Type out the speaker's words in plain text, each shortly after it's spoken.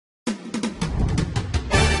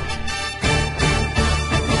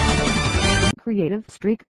creative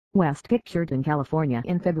streak, West pictured in California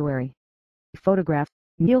in February. Photograph,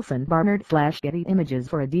 Nielsen Barnard/Getty Images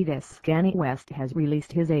for Adidas. Kanye West has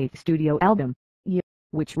released his 8th studio album,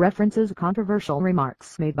 which references controversial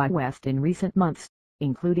remarks made by West in recent months,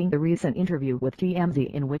 including the recent interview with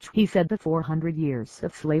TMZ in which he said the 400 years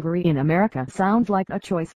of slavery in America sounds like a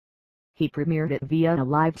choice. He premiered it via a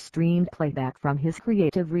live-streamed playback from his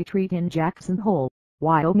creative retreat in Jackson Hole,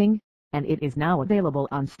 Wyoming, and it is now available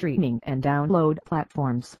on streaming and download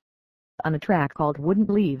platforms. On a track called Wouldn't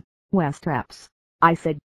Leave, West raps, "I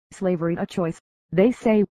said, slavery a choice, they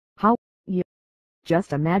say, how, yeah.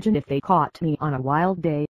 Just imagine if they caught me on a wild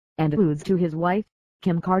day," and alludes to his wife,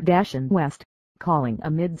 Kim Kardashian West, calling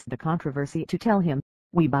amidst the controversy to tell him,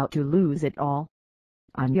 "We 'bout to lose it all."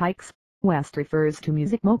 On Yikes, West refers to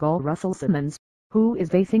music mogul Russell Simmons, who is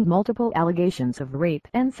facing multiple allegations of rape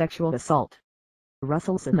and sexual assault.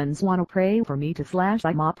 Russell Simmons wanna pray for me to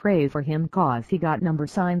I'ma pray for him cause he got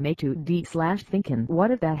 #me to d/thinkin'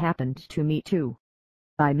 what if that happened to me too.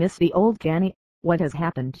 I miss the old Kanye, what has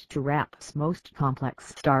happened to rap's most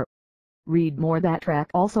complex star. Read more. That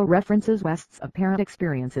track also references West's apparent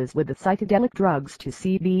experiences with the psychedelic drugs to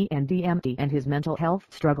CB and DMT and his mental health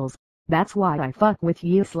struggles. "That's why I fuck with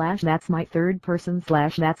you / that's my third person /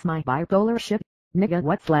 that's my bipolar shit. Nigga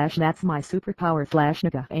what / that's my superpower /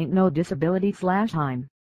 nigga ain't no disability / I'm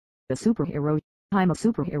a superhero, I'm a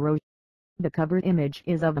superhero." The cover image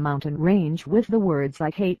is of a mountain range with the words "I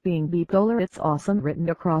hate being bipolar, it's awesome" written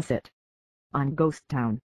across it. On Ghost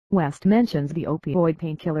Town, West mentions the opioid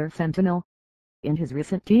painkiller fentanyl. In his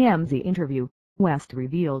recent TMZ interview, West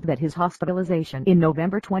revealed that his hospitalization in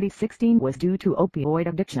November 2016 was due to opioid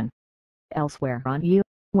addiction. Elsewhere on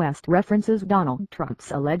West references Donald Trump's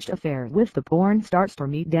alleged affair with the porn star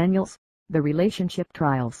Stormy Daniels, the relationship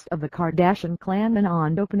trials of the Kardashian clan, and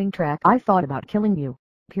on opening track "I Thought About Killing You,"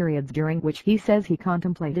 periods during which he says he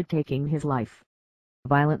contemplated taking his life.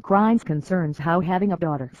 Violent Crimes concerns how having a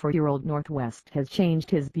daughter 4-year-old Northwest has changed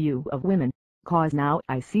his view of women, cause now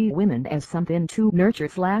I see women as something to nurture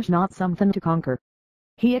 / not something to conquer.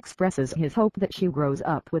 He expresses his hope that she grows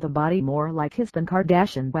up with a body more like his than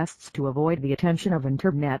Kardashian West's to avoid the attention of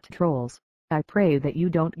internet trolls. "I pray that you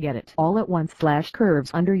don't get it all at once /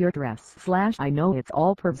 curves under your dress / I know it's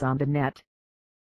all pervs on the net."